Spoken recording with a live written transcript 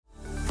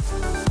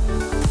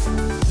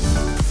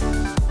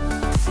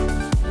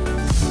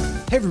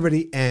Hey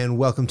everybody, and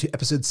welcome to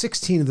episode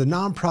 16 of the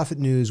Nonprofit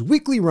News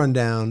Weekly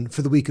Rundown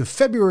for the week of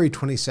February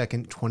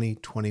 22nd,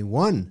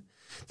 2021.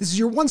 This is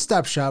your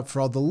one-stop shop for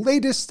all the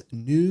latest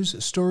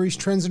news, stories,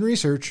 trends, and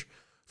research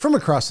from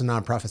across the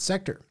nonprofit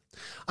sector.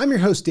 I'm your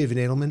host, David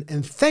Edelman,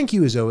 and thank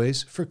you as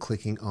always for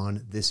clicking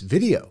on this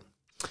video.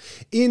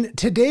 In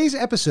today's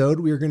episode,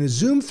 we are going to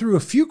zoom through a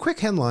few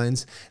quick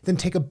headlines, then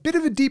take a bit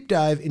of a deep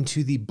dive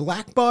into the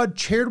Blackbaud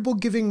Charitable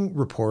Giving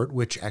Report,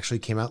 which actually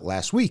came out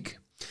last week.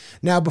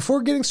 Now,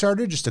 before getting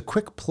started, just a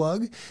quick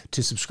plug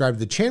to subscribe to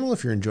the channel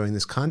if you're enjoying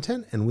this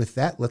content. And with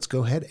that, let's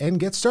go ahead and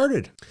get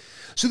started.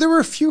 So there were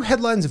a few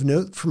headlines of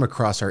note from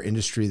across our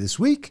industry this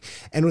week.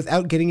 And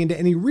without getting into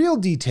any real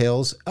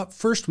details, up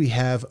first, we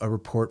have a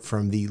report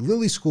from the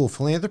Lilly School of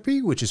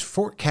Philanthropy, which is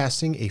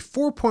forecasting a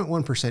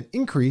 4.1%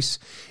 increase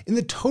in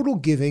the total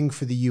giving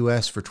for the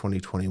U.S. for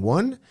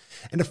 2021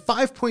 and a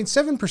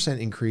 5.7%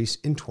 increase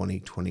in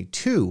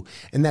 2022.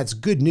 And that's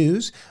good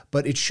news,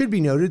 but it should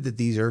be noted that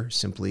these are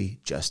simply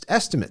just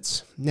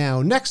estimates.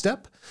 Now, next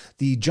up,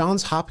 the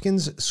Johns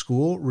Hopkins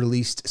School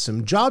released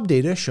some job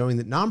data showing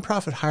that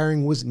nonprofit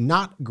hiring was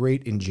not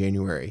great in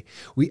January.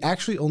 We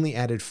actually only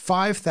added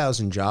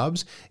 5,000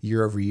 jobs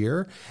year over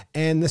year,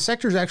 and the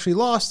sector's actually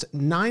lost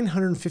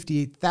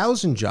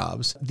 958,000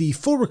 jobs. The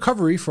full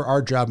recovery for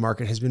our job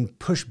market has been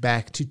pushed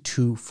back to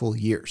 2 full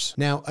years.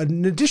 Now,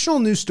 an additional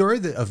news story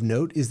of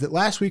note is that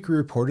last week we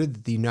reported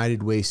that the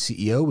United Way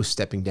CEO was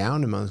stepping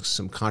down amongst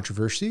some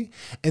controversy,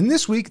 and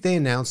this week they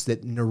announced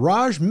that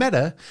Niraj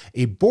Mehta,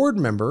 a board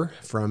member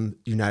from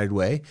United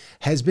Way,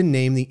 has been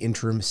named the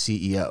interim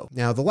CEO.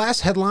 Now, the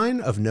last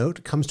headline of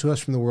note comes to us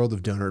from the world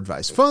of donor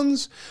advised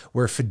funds,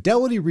 where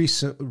Fidelity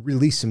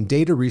released some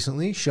data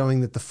recently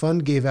showing that the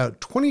fund gave out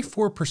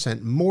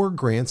 24% more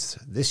grants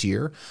this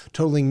year,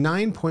 totaling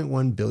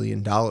 $9.1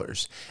 billion.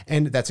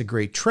 And that's a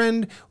great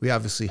trend. We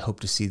obviously hope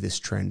to see this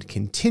trend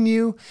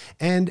continue.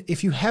 And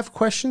if you have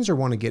questions or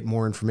want to get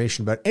more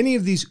information about any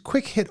of these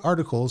quick hit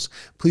articles,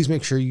 please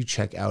make sure you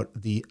check out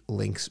the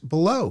links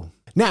below.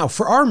 Now,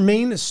 for our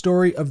main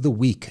story of the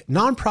week,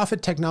 nonprofit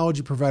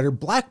technology provider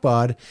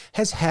Blackbaud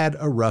has had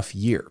a rough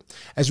year.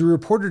 As we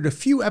reported a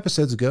few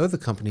episodes ago, the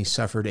company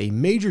suffered a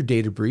major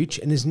data breach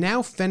and is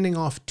now fending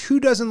off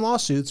 24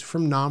 lawsuits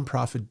from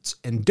nonprofits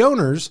and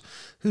donors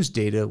whose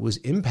data was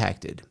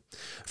impacted.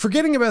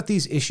 Forgetting about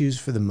these issues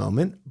for the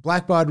moment,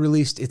 Blackbaud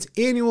released its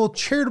annual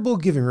charitable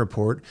giving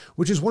report,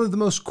 which is one of the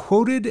most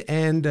quoted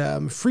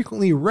and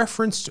frequently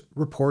referenced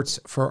reports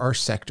for our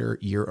sector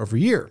year over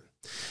year.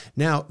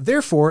 Now,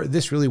 therefore,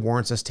 this really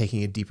warrants us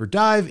taking a deeper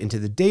dive into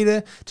the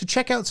data to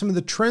check out some of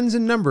the trends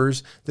and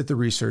numbers that the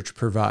research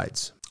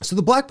provides. So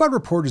the Blackbaud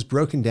report is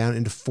broken down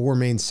into 4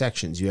 main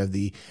sections. You have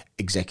the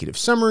executive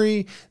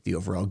summary, the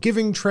overall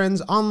giving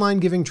trends, online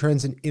giving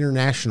trends, and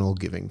international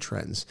giving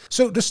trends.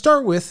 So to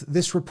start with,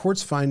 this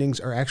report's findings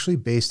are actually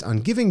based on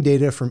giving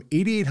data from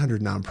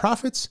 8,800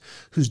 nonprofits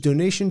whose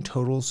donation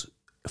totals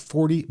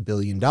 $40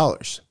 billion.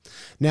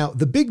 Now,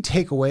 the big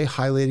takeaway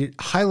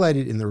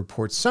highlighted in the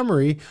report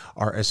summary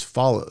are as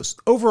follows.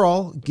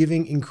 Overall,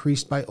 giving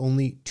increased by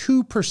only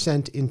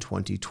 2% in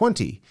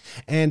 2020.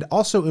 And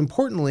also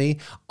importantly,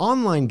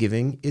 online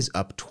giving is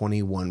up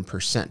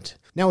 21%.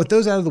 Now, with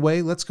those out of the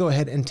way, let's go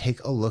ahead and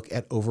take a look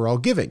at overall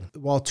giving.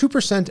 While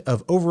 2%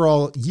 of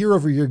overall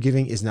year-over-year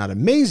giving is not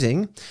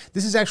amazing,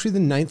 this is actually the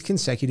 9th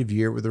consecutive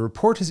year where the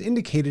report has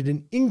indicated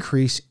an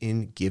increase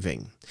in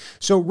giving.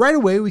 So right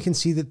away, we can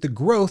see that the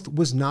growth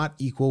was not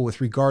equal with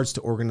regards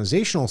to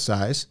organizational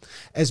size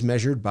as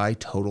measured by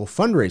total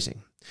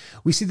fundraising.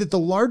 We see that the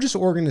largest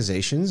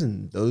organizations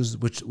and those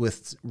which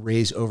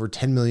raise over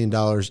 $10 million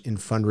in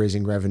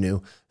fundraising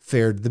revenue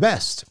fared the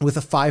best, with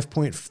a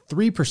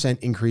 5.3%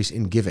 increase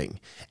in giving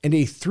and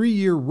a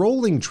 3-year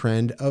rolling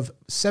trend of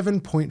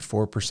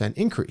 7.4%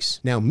 increase.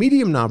 Now,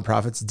 medium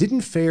nonprofits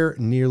didn't fare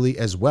nearly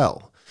as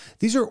well.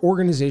 These are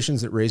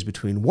organizations that raise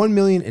between $1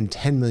 million and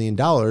 $10 million,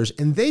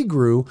 and they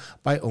grew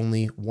by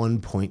only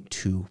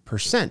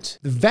 1.2%.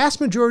 The vast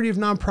majority of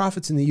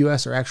nonprofits in the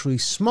U.S. are actually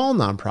small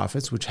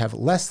nonprofits, which have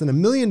less than $1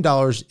 million in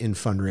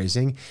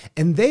fundraising,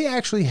 and they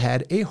actually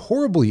had a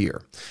horrible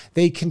year.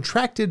 They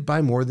contracted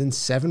by more than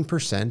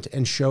 7%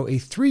 and show a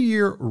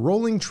 3-year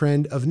rolling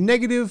trend of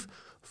negative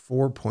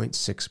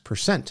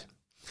 4.6%.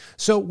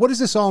 So what does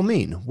this all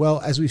mean? Well,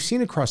 as we've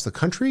seen across the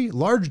country,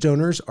 large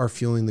donors are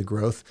fueling the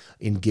growth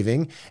in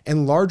giving,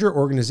 and larger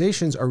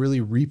organizations are really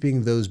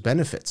reaping those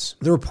benefits.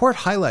 The report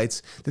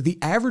highlights that the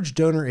average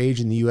donor age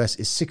in the U.S.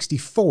 is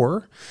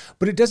 64,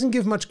 but it doesn't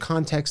give much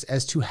context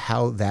as to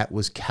how that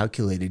was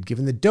calculated,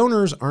 given that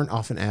donors aren't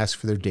often asked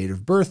for their date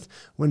of birth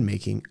when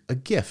making a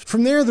gift.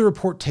 From there, the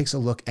report takes a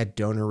look at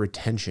donor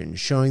retention,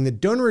 showing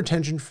that donor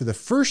retention for the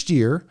first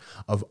year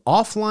of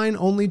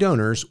offline-only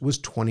donors was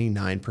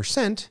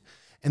 29%,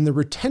 and the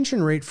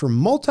retention rate for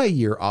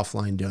multi-year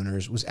offline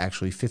donors was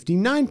actually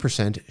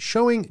 59%,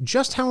 showing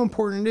just how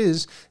important it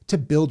is to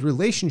build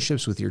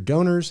relationships with your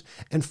donors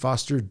and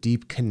foster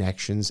deep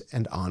connections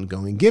and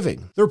ongoing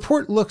giving. The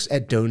report looks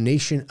at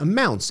donation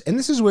amounts, and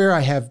this is where I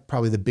have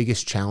probably the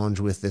biggest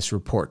challenge with this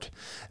report.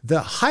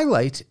 The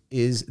highlight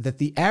is that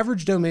the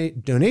average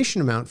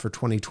donation amount for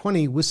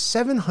 2020 was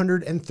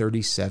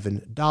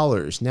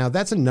 $737. Now,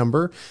 that's a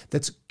number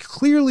that's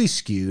clearly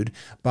skewed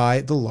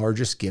by the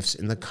largest gifts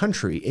in the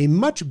country. A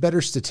much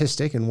better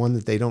statistic, and one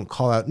that they don't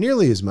call out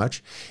nearly as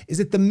much, is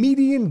that the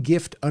median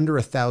gift under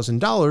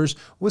 $1,000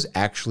 was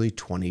actually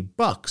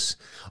 $20.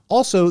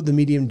 Also, the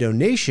median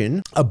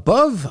donation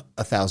above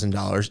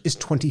 $1,000 is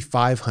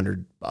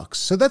 $2,500.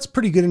 So that's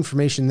pretty good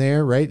information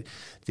there, right?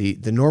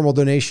 The normal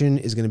donation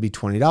is going to be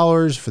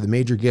 $20. For the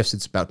major gifts,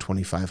 it's about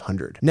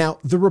 $2,500. Now,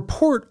 the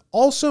report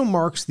also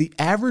marks the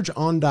average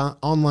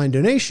online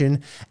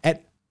donation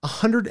at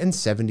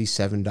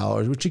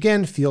 $177, which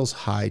again feels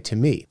high to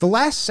me. The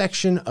last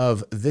section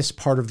of this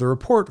part of the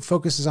report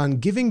focuses on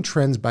giving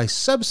trends by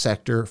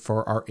subsector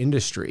for our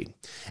industry.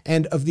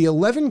 And of the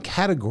 11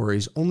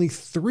 categories, only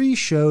 3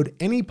 showed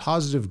any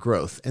positive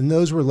growth, and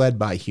those were led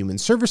by human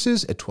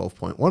services at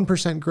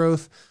 12.1%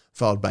 growth,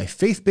 followed by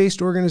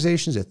faith-based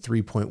organizations at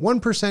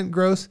 3.1%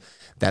 growth.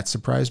 That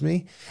surprised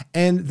me.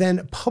 And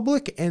then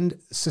public and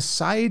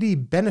society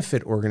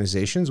benefit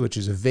organizations, which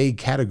is a vague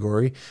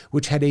category,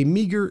 which had a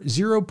meager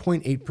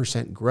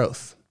 0.8%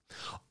 growth.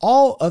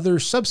 All other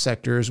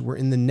subsectors were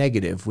in the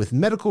negative, with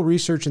medical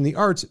research and the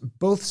arts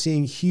both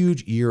seeing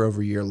huge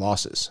year-over-year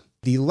losses.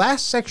 The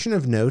last section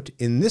of note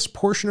in this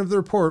portion of the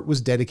report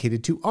was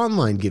dedicated to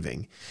online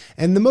giving.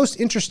 And the most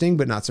interesting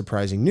but not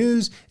surprising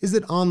news is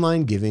that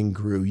online giving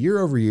grew year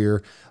over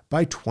year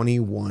by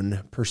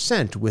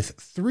 21%, with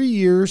 3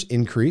 years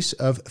increase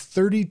of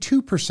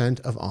 32%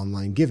 of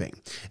online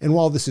giving. And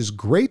while this is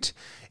great,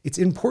 it's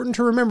important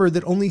to remember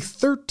that only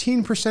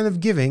 13% of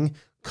giving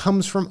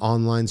comes from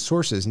online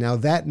sources. Now,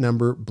 that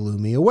number blew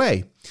me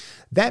away.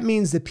 That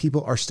means that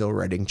people are still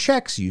writing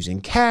checks,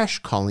 using cash,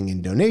 calling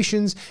in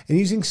donations, and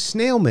using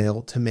snail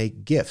mail to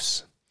make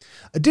gifts.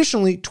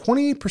 Additionally,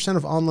 28%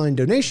 of online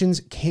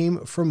donations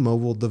came from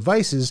mobile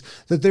devices,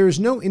 though there is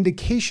no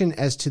indication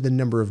as to the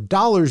number of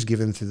dollars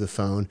given through the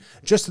phone,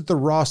 just that the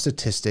raw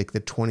statistic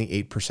that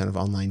 28% of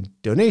online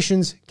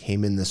donations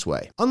came in this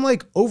way.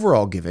 Unlike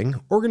overall giving,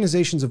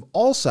 organizations of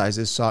all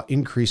sizes saw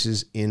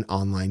increases in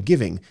online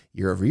giving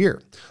year over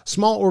year.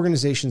 Small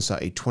organizations saw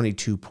a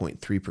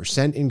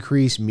 22.3%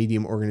 increase,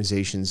 medium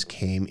organizations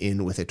came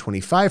in with a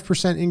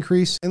 25%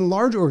 increase, and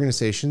large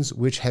organizations,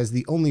 which has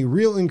the only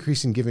real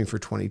increase in giving for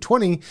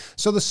 2020,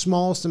 saw the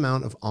smallest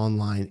amount of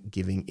online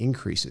giving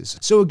increases.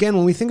 So again,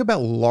 when we think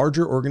about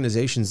larger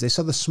organizations, they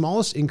saw the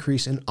smallest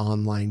increase in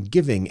online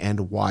giving.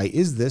 And why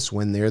is this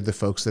when they're the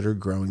folks that are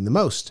growing the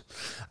most?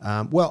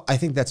 Well, I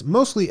think that's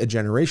mostly a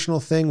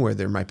generational thing where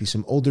there might be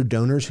some older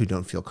donors who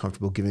don't feel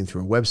comfortable giving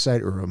through a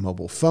website or a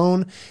mobile phone.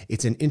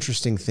 It's an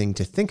interesting thing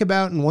to think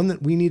about and one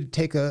that we need to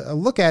take a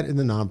look at in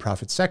the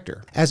nonprofit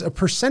sector. As a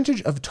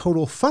percentage of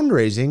total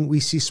fundraising, we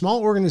see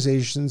small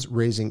organizations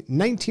raising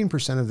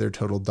 19% of their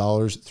total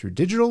dollars through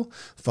digital,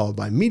 followed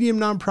by medium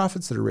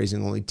nonprofits that are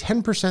raising only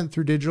 10%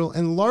 through digital,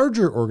 and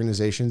larger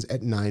organizations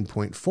at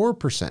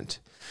 9.4%.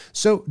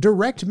 So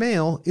direct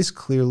mail is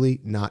clearly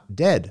not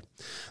dead.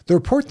 The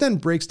report then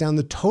breaks down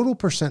the total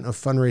percent of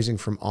fundraising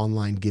from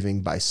online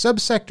giving by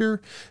subsector,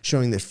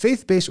 showing that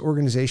faith-based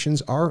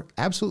organizations are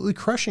absolutely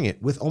crushing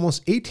it, with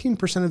almost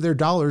 18% of their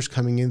dollars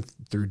coming in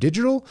through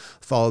digital,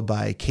 followed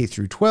by K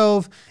through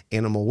 12,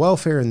 animal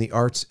welfare, and the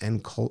arts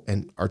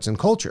and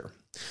culture.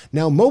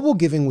 Now, mobile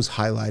giving was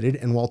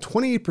highlighted, and while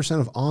 28%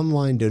 of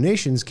online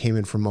donations came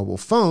in from mobile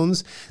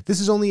phones,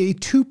 this is only a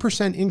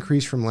 2%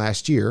 increase from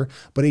last year,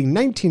 but a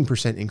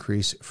 19%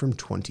 increase from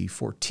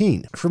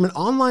 2014. From an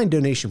online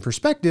donation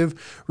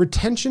perspective,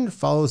 retention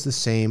follows the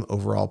same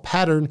overall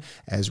pattern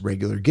as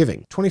regular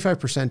giving.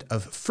 25%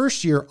 of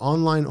first-year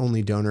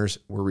online-only donors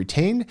were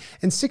retained,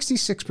 and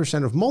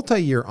 66% of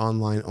multi-year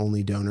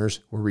online-only donors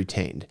were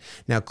retained.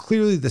 Now,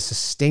 clearly, the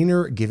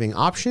sustainer giving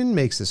option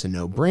makes this a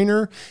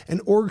no-brainer,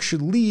 and orgs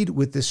should lead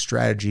with this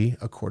strategy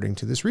according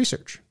to this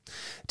research.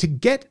 To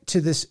get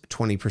to this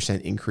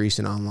 20% increase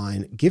in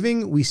online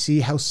giving, we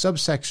see how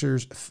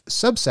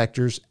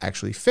subsectors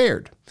actually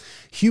fared.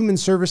 Human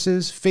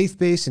services,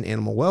 faith-based, and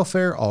animal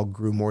welfare all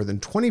grew more than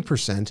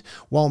 20%,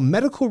 while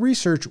medical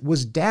research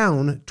was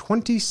down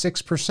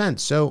 26%.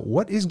 So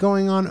what is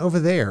going on over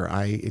there?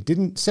 It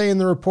didn't say in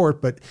the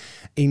report, but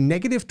a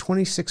negative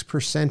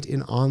 26%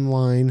 in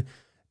online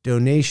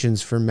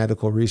donations for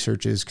medical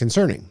research is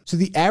concerning. So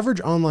the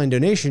average online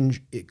donation,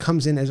 it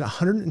comes in as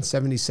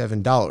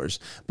 $177,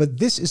 but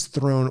this is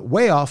thrown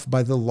way off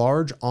by the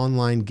large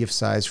online gift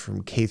size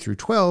from K through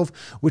 12,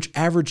 which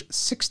averaged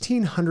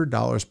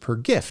 $1,600 per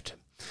gift.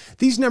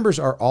 These numbers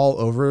are all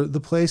over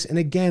the place, and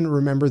again,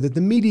 remember that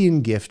the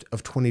median gift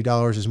of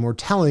 $20 is more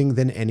telling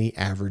than any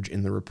average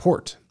in the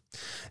report.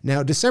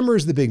 Now, December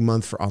is the big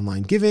month for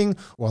online giving,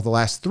 while the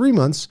last 3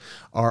 months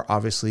are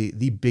obviously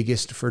the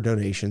biggest for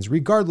donations,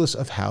 regardless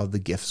of how the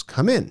gifts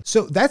come in.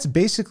 So that's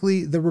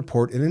basically the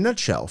report in a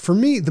nutshell. For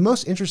me, the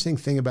most interesting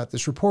thing about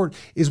this report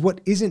is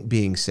what isn't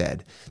being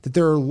said, that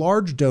there are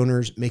large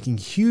donors making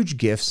huge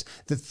gifts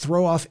that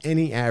throw off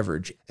any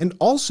average. And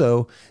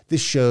also,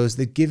 this shows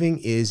that giving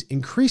is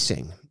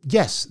increasing.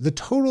 yes, the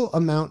total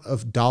amount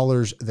of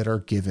dollars that are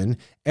given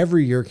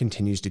every year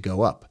continues to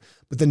go up,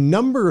 but the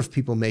number of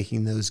people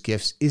making those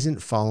gifts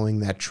isn't following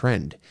that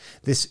trend.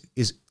 This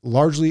is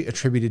largely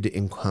attributed to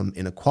income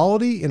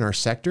inequality in our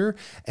sector,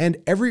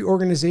 and every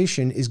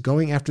organization is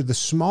going after the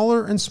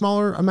smaller and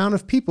smaller amount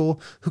of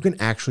people who can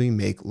actually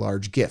make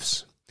large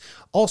gifts.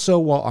 Also,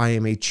 while I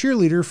am a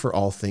cheerleader for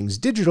all things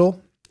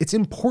digital, it's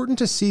important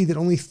to see that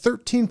only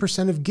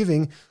 13% of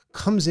giving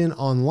comes in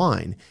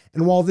online.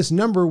 And while this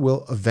number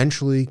will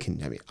eventually,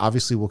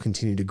 obviously will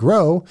continue to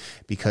grow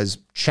because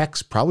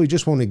checks probably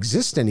just won't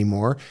exist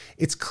anymore,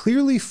 it's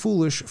clearly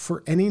foolish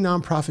for any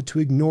nonprofit to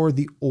ignore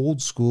the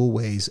old school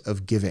ways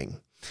of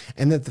giving.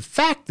 And that the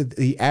fact that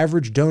the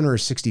average donor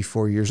is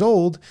 64 years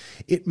old,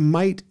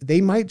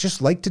 they might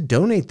just like to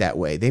donate that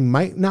way. They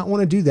might not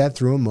want to do that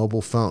through a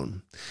mobile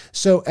phone.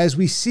 So as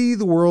we see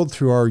the world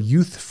through our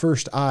youth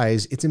first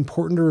eyes, it's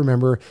important to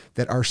remember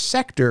that our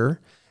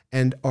sector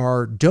and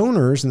our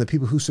donors and the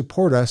people who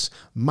support us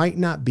might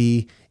not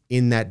be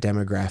in that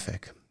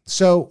demographic.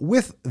 So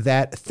with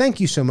that,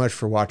 thank you so much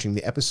for watching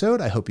the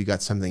episode. I hope you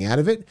got something out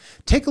of it.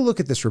 Take a look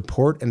at this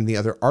report and the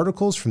other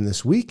articles from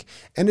this week.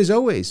 And as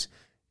always,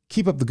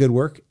 keep up the good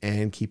work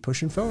and keep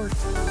pushing forward.